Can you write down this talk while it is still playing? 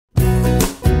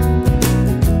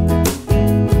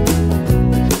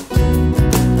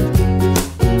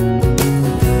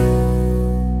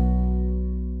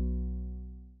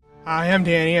am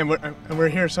Danny, and we're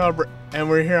here and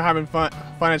we're here having fun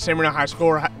at San Marino High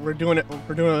School. We're doing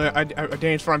a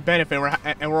Danny's Farm benefit,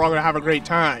 and we're all gonna have a great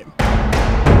time.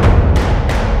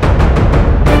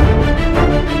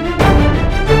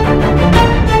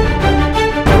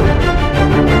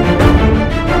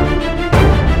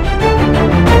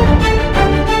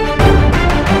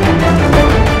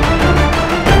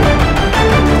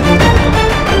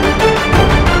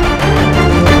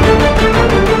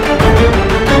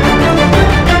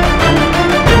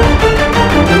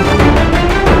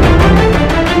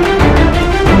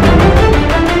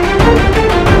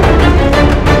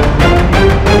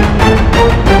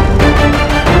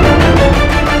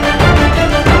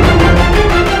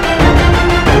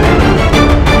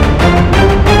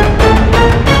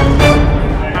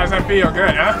 Feel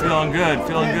good, huh? Feeling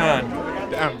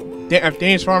good.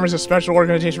 Danny's Farm is a special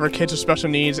organization for kids with special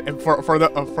needs and for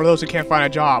those who can't find a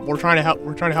job. We're trying to help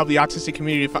the autistic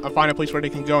community find a place where they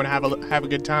can go and have a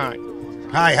good time.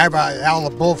 Hi, how about Al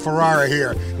the Bull Ferrara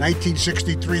here,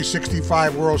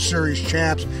 1963-65 World Series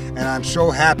champs, and I'm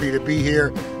so happy to be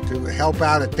here to help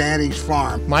out at Danny's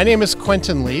Farm. My name is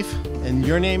Quentin Leaf, and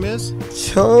your name is?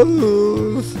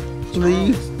 Charles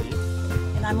Leaf.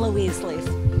 And I'm Louise Leaf.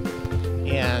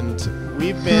 And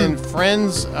we've been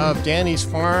friends of Danny's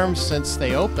Farm since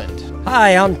they opened.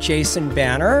 Hi, I'm Jason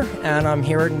Banner, and I'm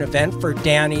here at an event for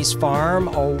Danny's Farm,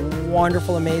 a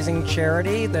wonderful, amazing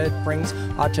charity that brings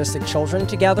autistic children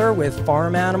together with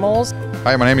farm animals.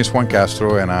 Hi, my name is Juan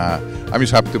Castro, and I'm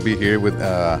just happy to be here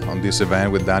on this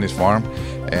event with Danny's Farm.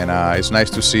 And it's nice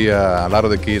to see a lot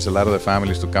of the kids, a lot of the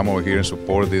families to come over here and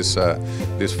support this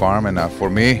farm. And for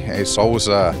me, it's always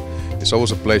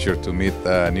a pleasure to meet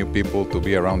new people, to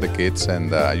be around the kids,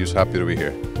 and I'm just happy to be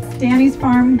here. Danny's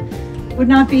Farm would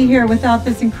not be here without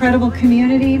this incredible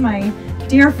community. My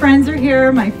dear friends are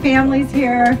here, my family's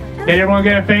here. Did everyone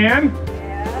get a fan?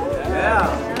 Yeah.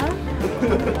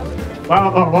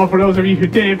 Well, for those of you who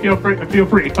didn't, feel free.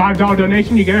 $5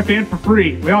 donation, you get a fan for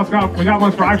free. We got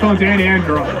ones for iPhones and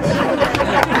Androids.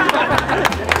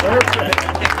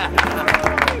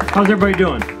 How's everybody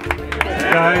doing?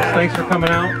 Guys, thanks for coming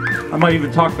out. I might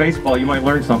even talk baseball. You might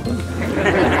learn something.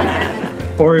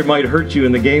 Or it might hurt you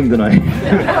in the game tonight.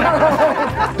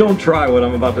 Don't try what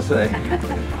I'm about to say.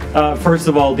 First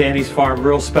of all, Danny's Farm,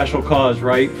 real special cause,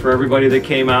 right? For everybody that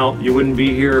came out. You wouldn't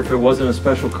be here if it wasn't a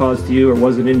special cause to you or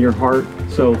wasn't in your heart.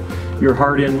 So your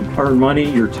hard-earned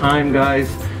money, your time, guys,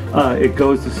 it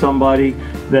goes to somebody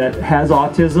that has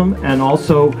autism and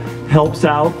also helps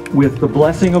out with the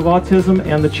blessing of autism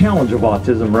and the challenge of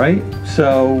autism, right?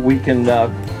 So we can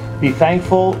be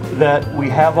thankful that we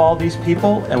have all these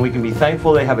people, and we can be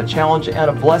thankful they have a challenge and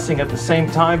a blessing at the same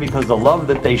time, because the love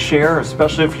that they share,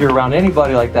 especially if you're around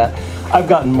anybody like that, I've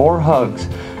gotten more hugs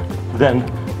than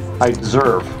I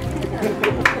deserve.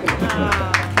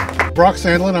 Brock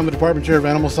Sandlin, I'm the Department Chair of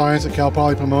Animal Science at Cal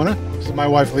Poly Pomona. This is my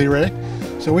wife Lee Ray.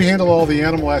 So we handle all the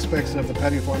animal aspects of the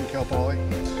petting farm at Cal Poly.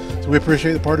 So we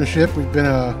appreciate the partnership. We've been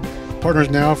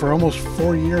partners now for almost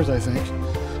 4 years, I think.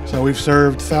 So we've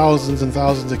served thousands and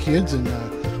thousands of kids, and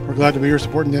we're glad to be here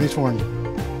supporting Danny's Farm.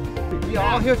 We are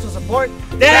all here to support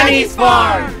Danny's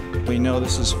Farm! We know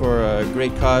this is for a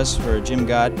great cause for Jim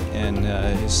Gott and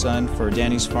his son for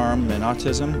Danny's Farm and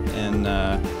autism, and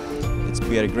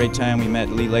we had a great time. We met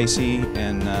Lacy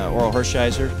and Orel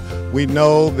Hershiser. We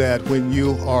know that when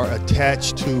you are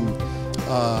attached to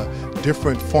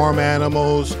different farm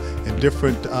animals and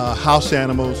different house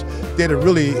animals, that it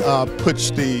really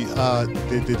puts the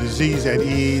disease at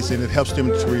ease, and it helps them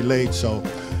to relate. So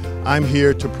I'm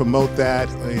here to promote that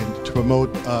and to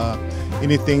promote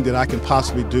anything that I can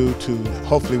possibly do to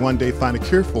hopefully one day find a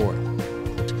cure for it.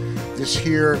 This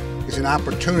here is an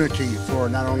opportunity for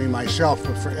not only myself,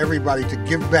 but for everybody to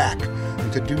give back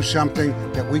and to do something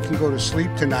that we can go to sleep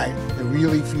tonight and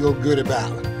really feel good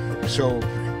about. So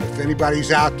if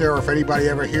anybody's out there, or if anybody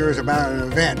ever hears about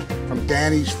an event from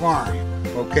Danny's Farm,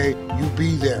 okay, you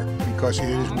be there, because it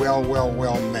is well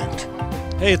meant.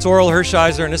 Hey, it's Orel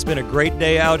Hershiser, and it's been a great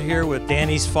day out here with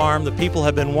Danny's Farm. The people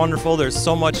have been wonderful. There's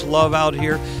so much love out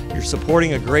here. You're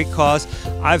supporting a great cause.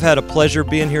 I've had a pleasure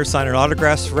being here signing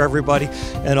autographs for everybody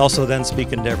and also then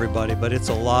speaking to everybody. But it's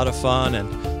a lot of fun,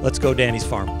 and let's go Danny's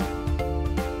Farm.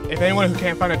 If anyone who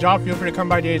can't find a job, feel free to come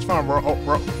by Danny's Farm.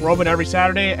 We're open every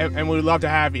Saturday, and we would love to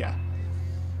have you.